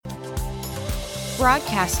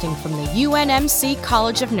Broadcasting from the UNMC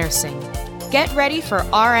College of Nursing. Get ready for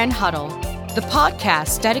RN Huddle, the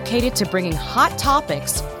podcast dedicated to bringing hot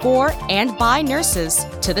topics for and by nurses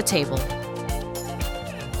to the table.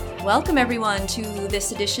 Welcome everyone to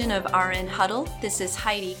this edition of RN Huddle. This is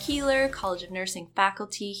Heidi Keeler, College of Nursing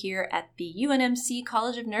faculty here at the UNMC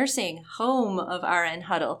College of Nursing, home of RN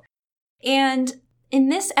Huddle. And in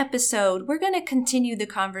this episode, we're going to continue the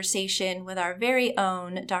conversation with our very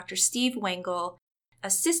own Dr. Steve Wengel,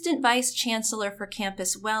 Assistant Vice Chancellor for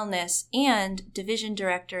Campus Wellness and Division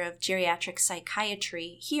Director of Geriatric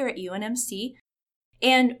Psychiatry here at UNMC.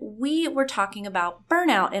 And we were talking about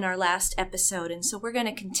burnout in our last episode, and so we're going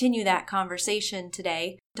to continue that conversation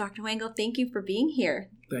today. Dr. Wengel, thank you for being here.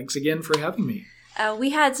 Thanks again for having me. We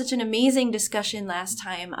had such an amazing discussion last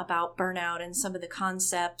time about burnout and some of the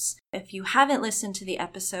concepts. If you haven't listened to the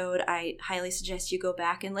episode, I highly suggest you go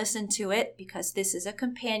back and listen to it because this is a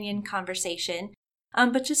companion conversation.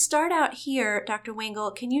 But to start out here, Dr.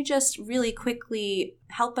 Wengel, can you just really quickly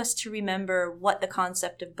help us to remember what the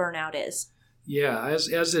concept of burnout is? Yeah,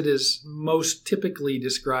 as it is most typically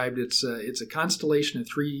described, it's a constellation of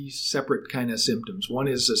three separate kind of symptoms. One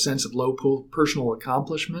is a sense of low personal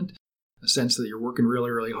accomplishment, a sense that you're working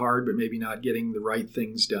really, really hard, but maybe not getting the right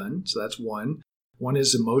things done. So that's one. One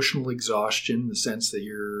is emotional exhaustion, the sense that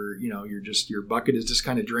your bucket is just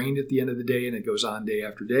kind of drained at the end of the day, and it goes on day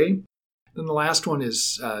after day. Then the last one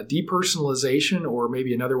is depersonalization, or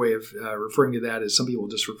maybe another way of referring to that is some people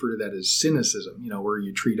just refer to that as cynicism, where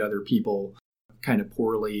you treat other people kind of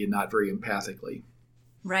poorly and not very empathically.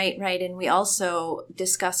 Right. And we also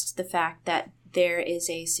discussed the fact that there is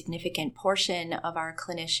a significant portion of our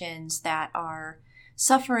clinicians that are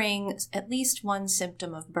suffering at least one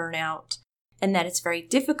symptom of burnout, and that it's very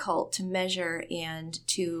difficult to measure and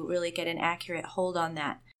to really get an accurate hold on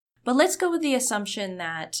that. But let's go with the assumption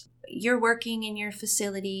that you're working in your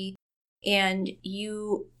facility and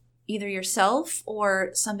you, either yourself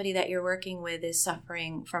or somebody that you're working with, is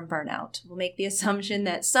suffering from burnout. We'll make the assumption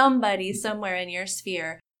that somebody somewhere in your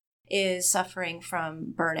sphere is suffering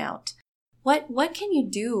from burnout. What can you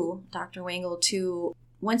do, Dr. Wengel, to,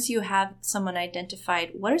 once you have someone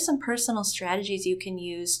identified, what are some personal strategies you can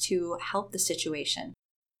use to help the situation?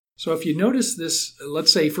 So if you notice this,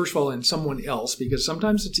 let's say, first of all, in someone else, because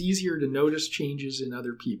sometimes it's easier to notice changes in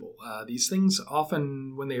other people. These things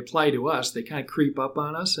often, when they apply to us, they kind of creep up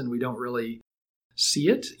on us and we don't really see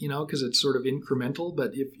it, because it's sort of incremental.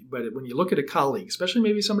 But when you look at a colleague, especially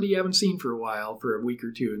maybe somebody you haven't seen for a while, for a week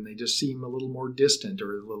or two, and they just seem a little more distant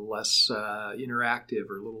or a little less interactive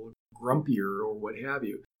or a little grumpier or what have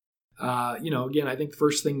you. Again, I think the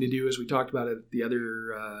first thing to do, as we talked about at the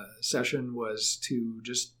other session, was to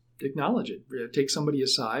just acknowledge it. Take somebody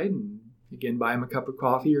aside and, again, buy them a cup of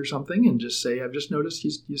coffee or something and just say, I've just noticed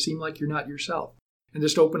you seem like you're not yourself. And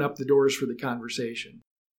just open up the doors for the conversation.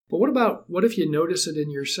 But what if you notice it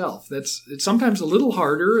in yourself? It's sometimes a little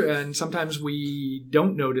harder, and sometimes we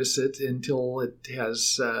don't notice it until it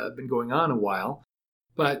has been going on a while.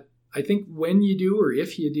 But I think when you do, or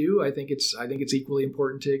if you do, I think it's equally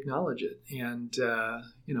important to acknowledge it. And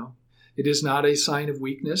it is not a sign of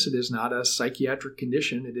weakness. It is not a psychiatric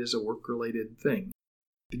condition. It is a work-related thing.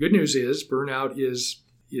 The good news is burnout is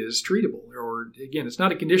treatable. Or, again, it's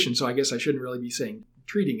not a condition, so I guess I shouldn't really be saying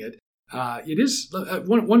treating it. It is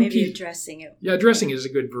one maybe key. Addressing it. Yeah, addressing is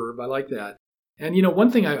a good verb. I like that. And,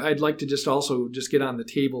 one thing I'd like to just get on the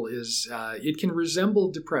table is it can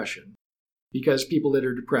resemble depression, because people that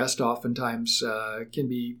are depressed oftentimes can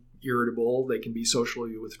be irritable. They can be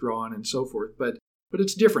socially withdrawn and so forth. But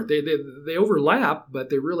it's different. They overlap, but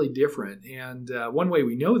they're really different. And one way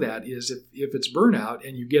we know that is if it's burnout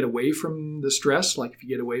and you get away from the stress, like if you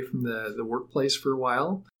get away from the workplace for a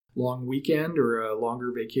while, long weekend or a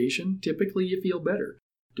longer vacation, typically you feel better.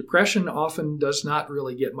 Depression often does not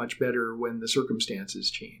really get much better when the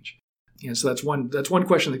circumstances change. And so that's one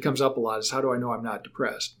question that comes up a lot is, how do I know I'm not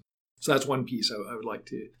depressed? So that's one piece I would like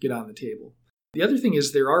to get on the table. The other thing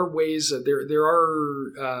is there are ways, there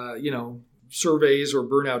are surveys or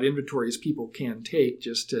burnout inventories people can take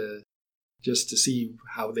just to see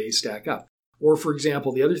how they stack up. Or, for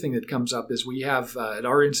example, the other thing that comes up is we have at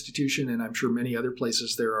our institution, and I'm sure many other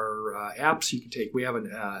places, there are apps you can take. We have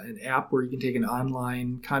an app where you can take an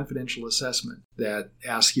online confidential assessment that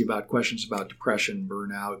asks you about questions about depression,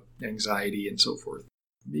 burnout, anxiety, and so forth.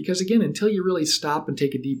 Because, again, until you really stop and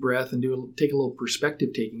take a deep breath and take a little perspective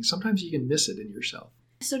taking, sometimes you can miss it in yourself.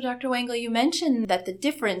 So, Dr. Wengel, you mentioned that the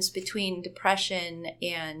difference between depression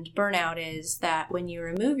and burnout is that when you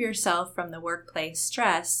remove yourself from the workplace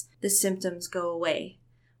stress, the symptoms go away.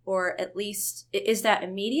 or at least, is that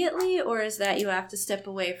immediately, or is that you have to step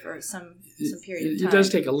away for some period of time? It does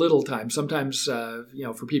take a little time. Sometimes,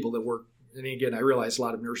 for people that work, and again, I realize a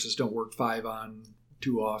lot of nurses don't work 5 on,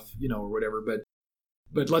 2 off, or whatever,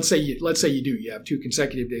 but let's say you do. You have 2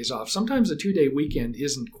 consecutive days off. Sometimes a 2-day weekend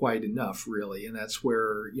isn't quite enough, really, and that's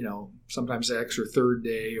where sometimes the extra 3rd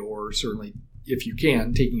day, or certainly if you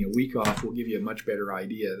can, taking a week off will give you a much better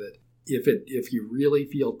idea that if you really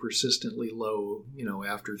feel persistently low,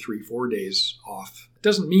 after 3-4 days off, it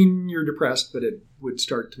doesn't mean you're depressed, but it would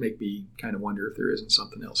start to make me kind of wonder if there isn't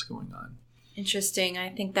something else going on. Interesting. I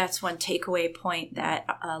think that's one takeaway point that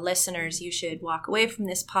listeners, you should walk away from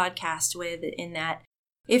this podcast with, in that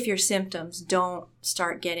if your symptoms don't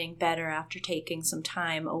start getting better after taking some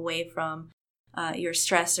time away from your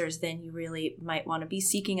stressors, then you really might want to be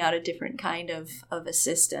seeking out a different kind of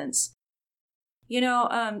assistance.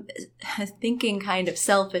 Thinking kind of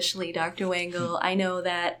selfishly, Dr. Wengel, I know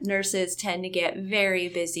that nurses tend to get very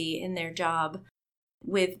busy in their job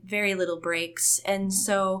with very little breaks. And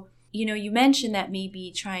so, you mentioned that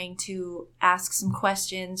maybe trying to ask some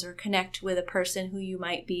questions or connect with a person who you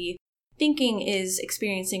might be thinking is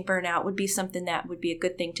experiencing burnout would be something that would be a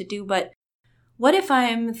good thing to do. But what if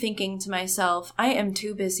I'm thinking to myself, I am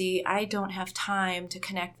too busy, I don't have time to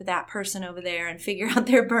connect with that person over there and figure out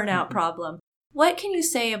their burnout problem? What can you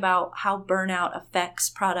say about how burnout affects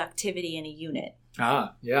productivity in a unit?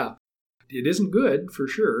 Yeah. It isn't good, for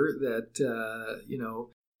sure, that,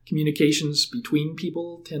 communications between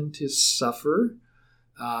people tend to suffer.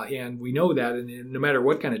 And we know that, and no matter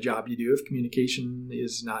what kind of job you do, if communication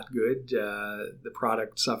is not good, the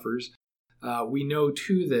product suffers. We know,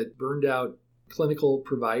 too, that burned out clinical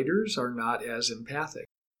providers are not as empathic.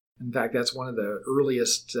 In fact, that's one of the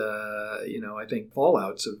earliest, I think,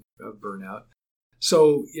 fallouts of burnout.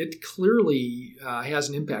 So it clearly has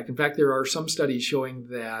an impact. In fact, there are some studies showing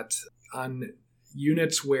that on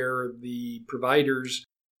units where the providers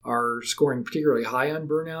are scoring particularly high on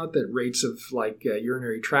burnout, that rates of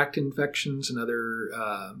urinary tract infections and other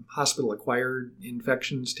hospital-acquired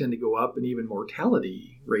infections tend to go up, and even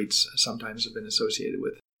mortality rates sometimes have been associated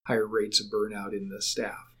with higher rates of burnout in the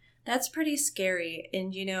staff. That's pretty scary.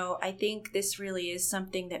 And, I think this really is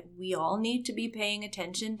something that we all need to be paying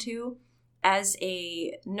attention to. As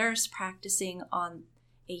a nurse practicing on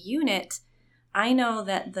a unit, I know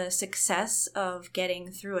that the success of getting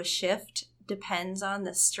through a shift depends on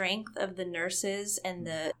the strength of the nurses and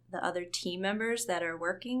the other team members that are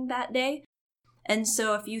working that day. And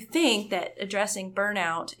so if you think that addressing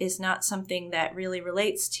burnout is not something that really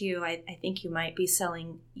relates to you, I think you might be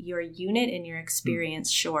selling your unit and your experience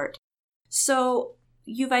short. So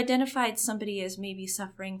you've identified somebody as maybe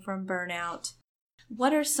suffering from burnout.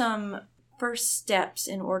 What are some first steps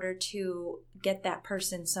in order to get that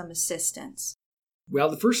person some assistance? Well,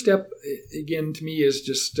 the first step, again, to me, is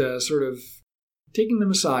just sort of taking them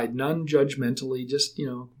aside, non-judgmentally, just,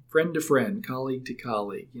 friend to friend, colleague to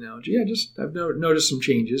colleague. I've noticed some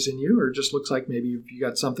changes in you, or it just looks like maybe you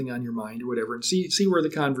got something on your mind or whatever, and see where the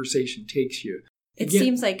conversation takes you. It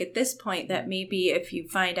seems like at this point that maybe if you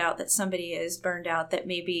find out that somebody is burned out, that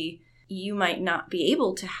maybe you might not be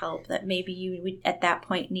able to help, that maybe you would at that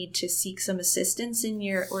point need to seek some assistance in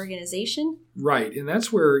your organization? Right. And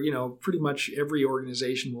that's where, pretty much every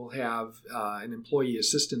organization will have an employee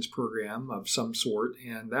assistance program of some sort.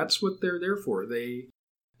 And that's what they're there for.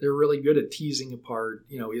 They're really good at teasing apart,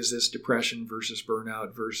 is this depression versus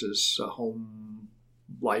burnout versus a home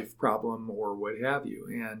life problem or what have you.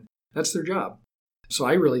 And that's their job. So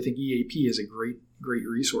I really think EAP is a great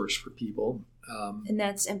resource for people. And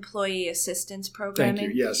that's employee assistance programming?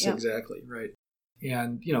 Thank you. Yes, exactly. Right.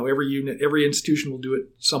 And, every unit, every institution will do it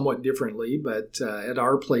somewhat differently. But at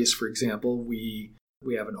our place, for example, we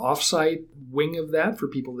have an off-site wing of that for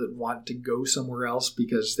people that want to go somewhere else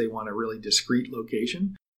because they want a really discreet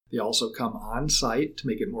location. They also come on-site to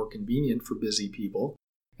make it more convenient for busy people.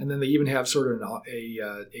 And then they even have sort of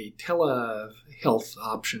a telehealth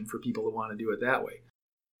option for people who want to do it that way.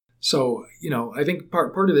 So, I think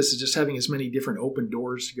part of this is just having as many different open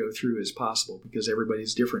doors to go through as possible, because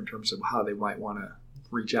everybody's different in terms of how they might want to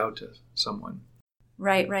reach out to someone.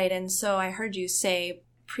 Right. And so I heard you say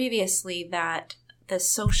previously that the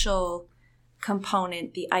social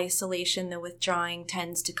component, the isolation, the withdrawing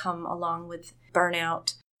tends to come along with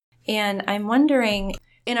burnout. And I'm wondering,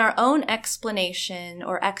 in our own explanation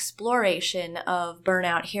or exploration of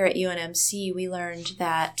burnout here at UNMC, we learned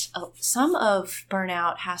that some of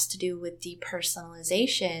burnout has to do with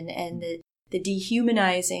depersonalization and the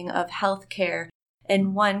dehumanizing of healthcare.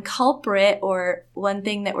 And one culprit, or one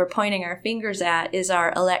thing that we're pointing our fingers at, is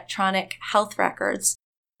our electronic health records.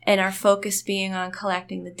 and our focus being on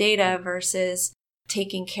collecting the data versus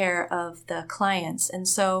taking care of the clients. And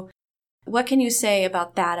so what can you say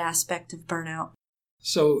about that aspect of burnout?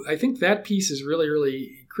 So I think that piece is really,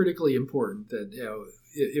 really critically important, that,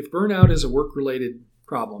 if burnout is a work-related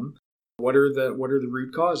problem, what are the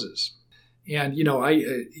root causes? And,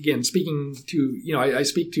 I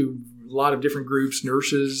speak to a lot of different groups,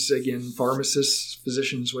 nurses, again, pharmacists,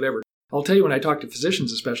 physicians, whatever. I'll tell you, when I talk to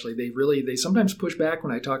physicians especially, they sometimes push back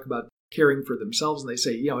when I talk about caring for themselves, and they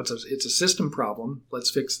say, it's a system problem,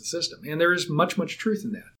 let's fix the system. And there is much, much truth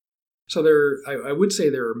in that. So I would say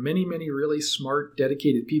there are many, many really smart,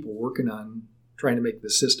 dedicated people working on trying to make the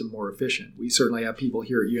system more efficient. We certainly have people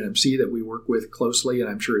here at UNMC that we work with closely, and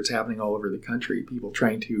I'm sure it's happening all over the country, people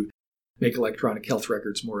trying to make electronic health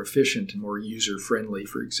records more efficient and more user-friendly,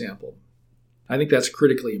 for example. I think that's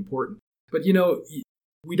critically important. But,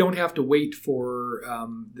 we don't have to wait for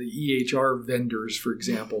the EHR vendors, for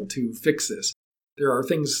example, to fix this. There are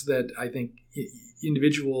things that I think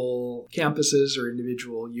individual campuses or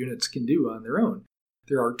individual units can do on their own.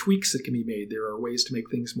 There are tweaks that can be made. There are ways to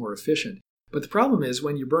make things more efficient. But the problem is,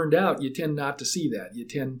 when you're burned out, you tend not to see that. You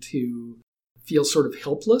tend to feel sort of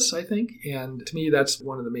helpless, I think. And to me, that's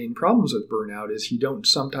one of the main problems with burnout, is you don't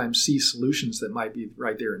sometimes see solutions that might be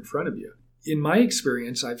right there in front of you. In my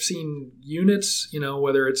experience, I've seen units,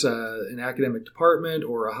 whether it's an academic department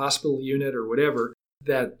or a hospital unit or whatever,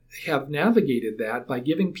 that have navigated that by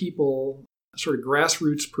giving people sort of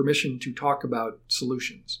grassroots permission to talk about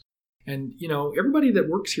solutions. And, everybody that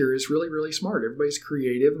works here is really, really smart. Everybody's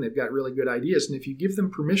creative and they've got really good ideas. And if you give them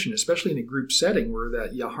permission, especially in a group setting where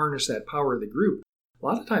that you harness that power of the group, a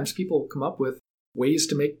lot of times people come up with ways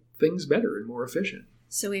to make things better and more efficient.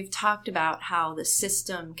 So we've talked about how the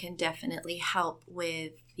system can definitely help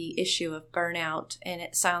with the issue of burnout. And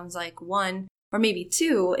it sounds like one, or maybe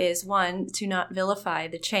two, is one, to not vilify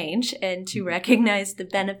the change and to recognize the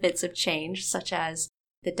benefits of change, such as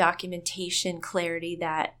the documentation clarity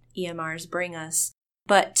that EMRs bring us,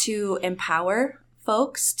 but to empower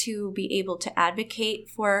folks to be able to advocate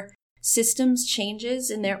for systems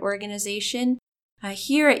changes in their organization.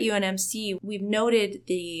 Here at UNMC, we've noted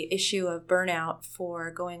the issue of burnout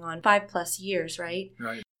for going on 5+ years, right?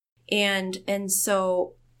 Right. And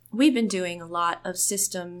so we've been doing a lot of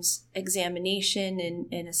systems examination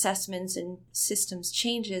and assessments and systems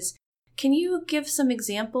changes. Can you give some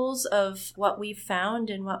examples of what we've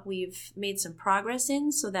found and what we've made some progress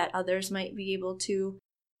in so that others might be able to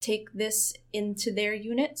take this into their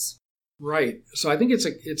units? Right. So I think it's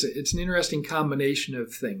an interesting combination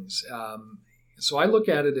of things. So I look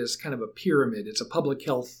at it as kind of a pyramid. It's a public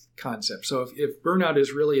health concept. So if burnout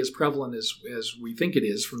is really as prevalent as we think it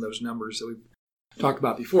is from those numbers that we've talked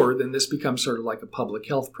about before, then this becomes sort of like a public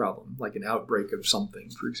health problem, like an outbreak of something,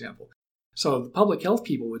 for example. So the public health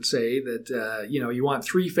people would say that, you want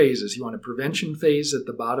 3 phases. You want a prevention phase at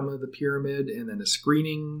the bottom of the pyramid, and then a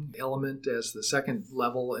screening element as the second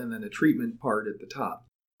level, and then a treatment part at the top.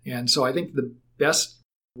 And so I think the best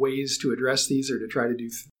ways to address these are to try to do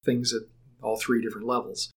things at all 3 different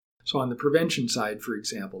levels. So on the prevention side, for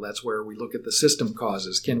example, that's where we look at the system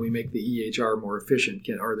causes. Can we make the EHR more efficient?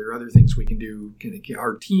 Are there other things we can do?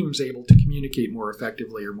 Are teams able to communicate more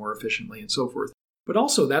effectively or more efficiently, and so forth? But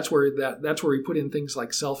also that's where we put in things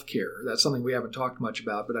like self-care. That's something we haven't talked much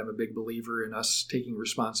about, but I'm a big believer in us taking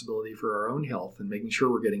responsibility for our own health and making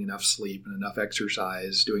sure we're getting enough sleep and enough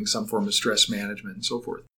exercise, doing some form of stress management, and so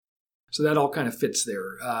forth. So that all kind of fits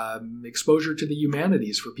there. Exposure to the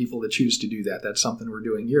humanities for people that choose to do that. That's something we're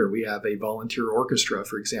doing here. We have a volunteer orchestra,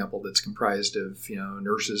 for example, that's comprised of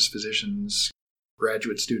nurses, physicians,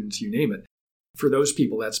 graduate students, you name it. For those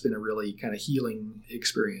people, that's been a really kind of healing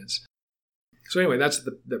experience. So anyway, that's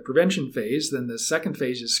the prevention phase. Then the second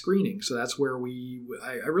phase is screening. So that's where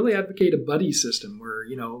I really advocate a buddy system where,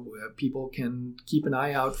 people can keep an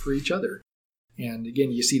eye out for each other. And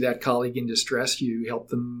again, you see that colleague in distress, you help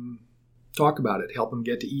them talk about it, help them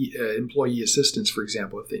get to employee assistance, for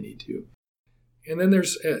example, if they need to. And then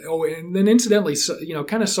there's, incidentally,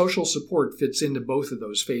 kind of social support fits into both of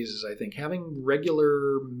those phases, I think. Having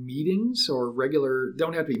regular meetings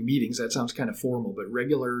don't have to be meetings, that sounds kind of formal, but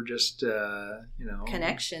regular just,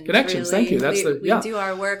 Connections, really. Thank you. We do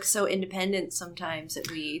our work so independent sometimes that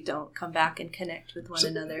we don't come back and connect with one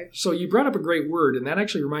another. So you brought up a great word, and that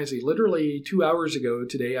actually reminds me, literally 2 hours ago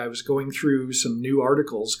today, I was going through some new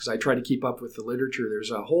articles because I try to keep up with the literature. There's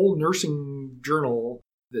a whole nursing journal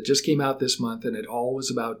that just came out this month, and it all was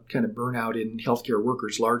about kind of burnout in healthcare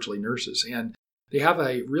workers, largely nurses. And they have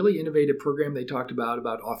a really innovative program they talked about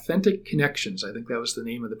authentic connections. I think that was the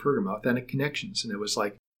name of the program, Authentic Connections. And it was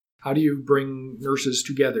like How do you bring nurses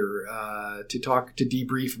together to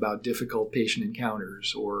debrief about difficult patient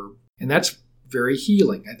encounters? And that's very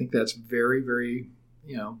healing. I think that's very, very,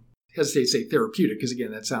 hesitate to say therapeutic, because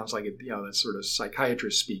again, that sounds like that's sort of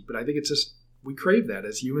psychiatrist speak. But I think it's just, we crave that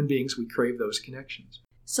as human beings. We crave those connections.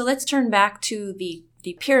 So let's turn back to the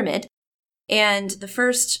pyramid. And the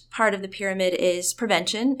first part of the pyramid is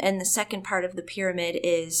prevention, and the second part of the pyramid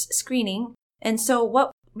is screening. And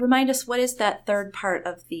so remind us, what is that third part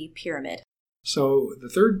of the pyramid? So the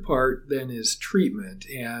third part then is treatment,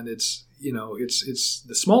 and it's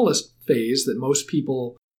the smallest phase that most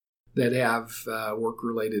people that have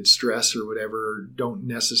work-related stress or whatever don't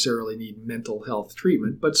necessarily need mental health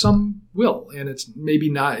treatment, but some will. And it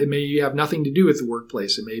may have nothing to do with the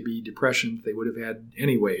workplace. It may be depression that they would have had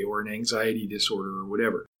anyway, or an anxiety disorder or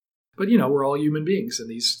whatever. But, we're all human beings, and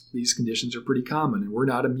these conditions are pretty common, and we're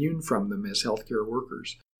not immune from them as healthcare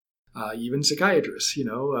workers. Even psychiatrists,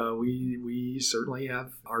 we certainly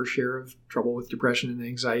have our share of trouble with depression and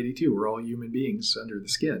anxiety too. We're all human beings under the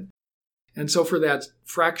skin. And so for that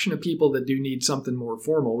fraction of people that do need something more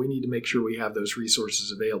formal, we need to make sure we have those resources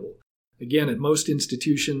available. Again, at most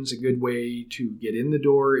institutions, a good way to get in the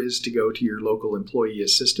door is to go to your local employee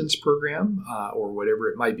assistance program, or whatever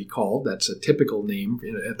it might be called. That's a typical name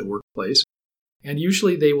at the workplace. And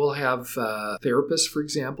usually they will have therapists, for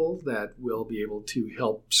example, that will be able to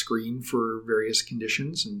help screen for various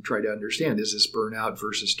conditions and try to understand, is this burnout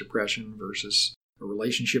versus depression versus a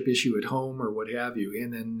relationship issue at home or what have you,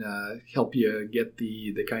 and then help you get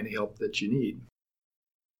the kind of help that you need.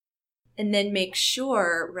 And then make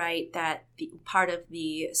sure, right, that part of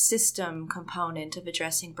the system component of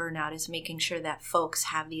addressing burnout is making sure that folks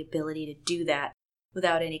have the ability to do that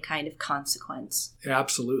without any kind of consequence.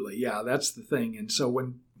 Absolutely. Yeah, that's the thing. And so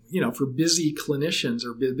when, for busy clinicians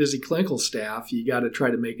or busy clinical staff, you got to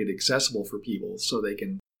try to make it accessible for people so they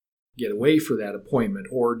can get away for that appointment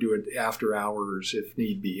or do it after hours if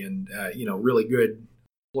need be. And, really good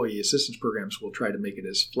employee assistance programs will try to make it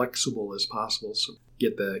as flexible as possible so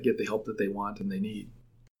get the help that they want and they need.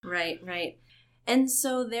 Right. And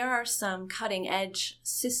so there are some cutting edge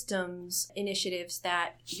systems initiatives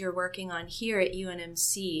that you're working on here at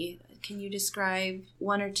UNMC. Can you describe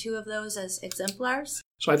one or two of those as exemplars?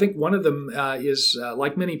 So I think one of them is,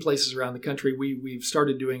 like many places around the country, we've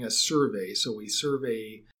started doing a survey. So we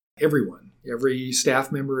survey everyone, every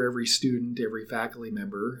staff member, every student, every faculty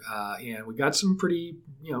member, and we got some pretty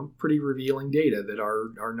revealing data that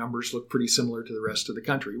our numbers look pretty similar to the rest of the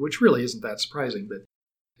country, which really isn't that surprising, but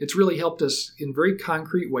it's really helped us in very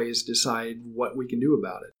concrete ways decide what we can do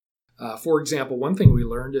about it. For example, one thing we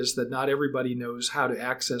learned is that not everybody knows how to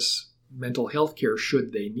access mental health care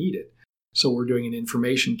should they need it. So we're doing an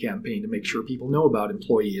information campaign to make sure people know about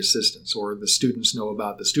employee assistance, or the students know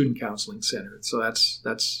about the student counseling center. So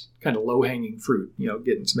that's kind of low-hanging fruit,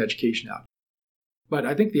 getting some education out. But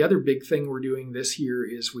I think the other big thing we're doing this year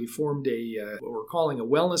is we formed what we're calling a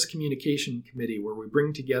wellness communication committee, where we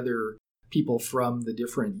bring together people from the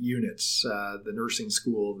different units, the nursing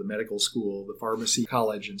school, the medical school, the pharmacy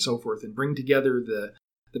college, and so forth, and bring together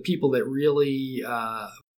the people that really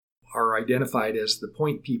are identified as the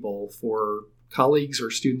point people for colleagues or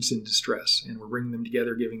students in distress. And we're bringing them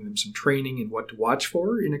together, giving them some training in what to watch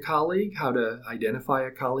for in a colleague, how to identify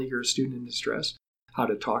a colleague or a student in distress, how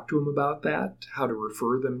to talk to them about that, how to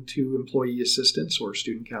refer them to employee assistance or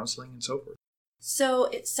student counseling, and so forth. So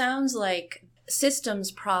it sounds like systems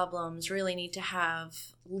problems really need to have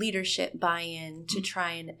leadership buy-in to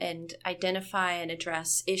try and identify and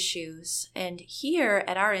address issues. And here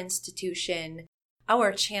at our institution,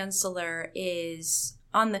 our chancellor is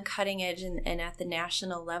on the cutting edge and at the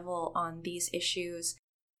national level on these issues.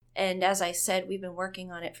 And as I said, we've been working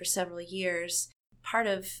on it for several years. Part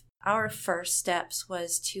of our first steps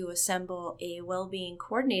was to assemble a well-being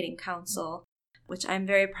coordinating council, which I'm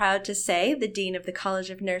very proud to say the Dean of the College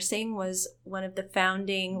of Nursing was one of the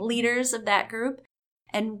founding leaders of that group.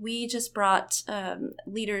 And we just brought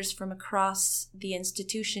leaders from across the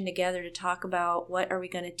institution together to talk about what are we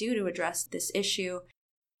going to do to address this issue.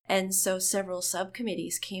 And so several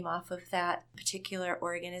subcommittees came off of that particular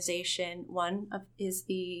organization. One is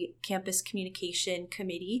the Campus Communication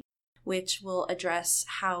Committee, which will address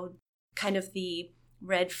how kind of the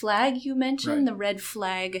red flag you mentioned, right, the red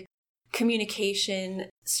flag communication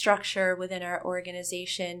structure within our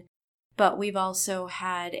organization. But we've also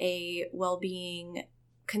had a well-being,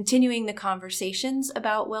 continuing the conversations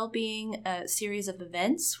about well-being, a series of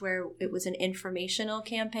events where it was an informational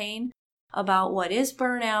campaign about what is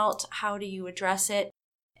burnout, how do you address it,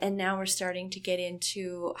 and now we're starting to get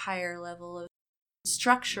into higher level of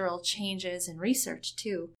structural changes and research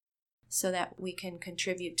too. so that we can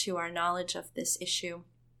contribute to our knowledge of this issue.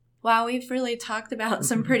 Wow, we've really talked about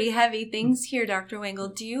some pretty heavy things here, Dr.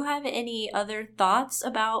 Wengel. Do you have any other thoughts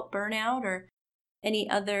about burnout or any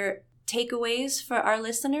other takeaways for our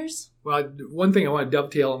listeners? Well, one thing I want to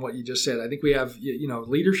dovetail on what you just said. I think we have,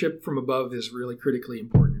 leadership from above is really critically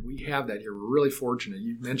important. We have that here. We're really fortunate.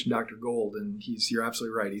 You mentioned Dr. Gold, and you're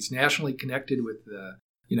absolutely right. He's nationally connected with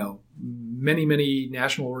many, many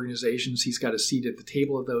national organizations. He's got a seat at the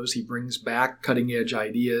table of those. He brings back cutting-edge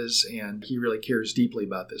ideas, and he really cares deeply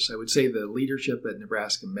about this. I would say the leadership at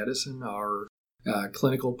Nebraska Medicine, our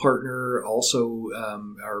clinical partner, also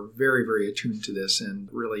are very, very attuned to this and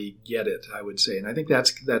really get it, I would say. And I think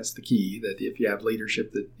that's the key, that if you have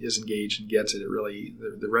leadership that is engaged and gets it, it really,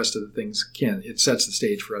 the rest of the things it sets the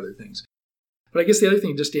stage for other things. But I guess the other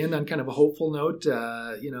thing, just to end on kind of a hopeful note,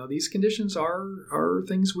 these conditions are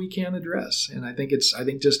things we can address, and I think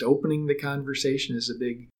just opening the conversation is a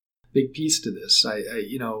big piece to this.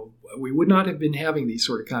 We would not have been having these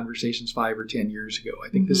sort of conversations 5 or 10 years ago. I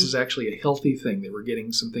think this is actually a healthy thing, that we're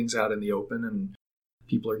getting some things out in the open, and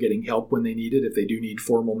people are getting help when they need it. If they do need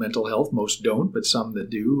formal mental health, most don't, but some that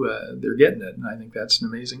do, they're getting it, and I think that's an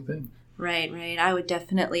amazing thing. Right. I would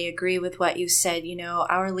definitely agree with what you said.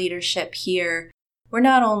 Our leadership here, we're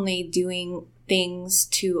not only doing things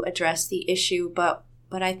to address the issue, but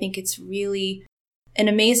I think it's really an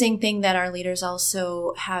amazing thing that our leaders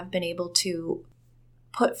also have been able to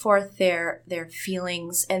put forth their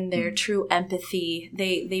feelings and their true empathy.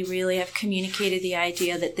 They really have communicated the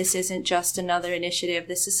idea that this isn't just another initiative.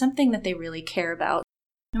 This is something that they really care about.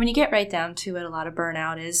 And when you get right down to it, a lot of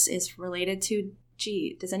burnout is related to,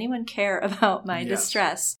 does anyone care about my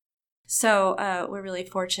distress? So we're really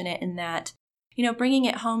fortunate in that. Bringing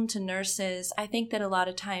it home to nurses, I think that a lot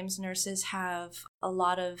of times nurses have a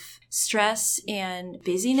lot of stress and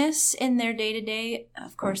busyness in their day-to-day.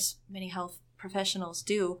 Of course, many health professionals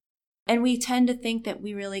do. And we tend to think that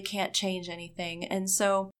we really can't change anything. And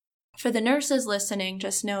so for the nurses listening,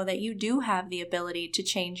 just know that you do have the ability to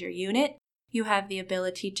change your unit. You have the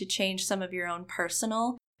ability to change some of your own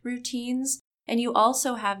personal routines. And you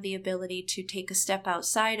also have the ability to take a step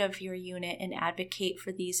outside of your unit and advocate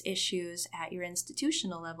for these issues at your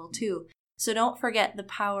institutional level too. So don't forget the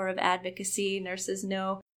power of advocacy. Nurses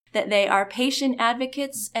know that they are patient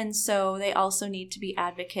advocates, and so they also need to be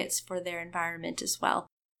advocates for their environment as well.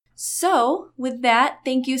 So with that,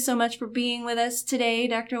 thank you so much for being with us today,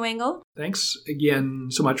 Dr. Wengel. Thanks again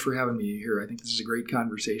so much for having me here. I think this is a great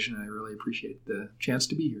conversation, and I really appreciate the chance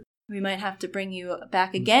to be here. We might have to bring you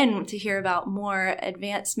back again to hear about more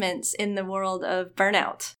advancements in the world of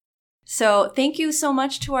burnout. So thank you so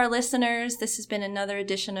much to our listeners. This has been another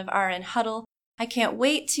edition of RN Huddle. I can't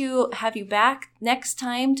wait to have you back next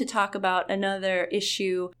time to talk about another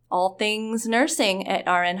issue, all things nursing at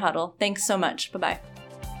RN Huddle. Thanks so much. Bye-bye.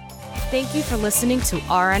 Thank you for listening to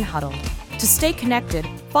RN Huddle. To stay connected,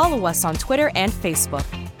 follow us on Twitter and Facebook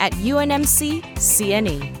at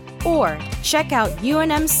UNMC-CNE. Or check out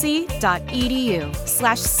unmc.edu/CNE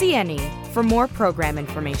for more program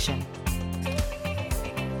information.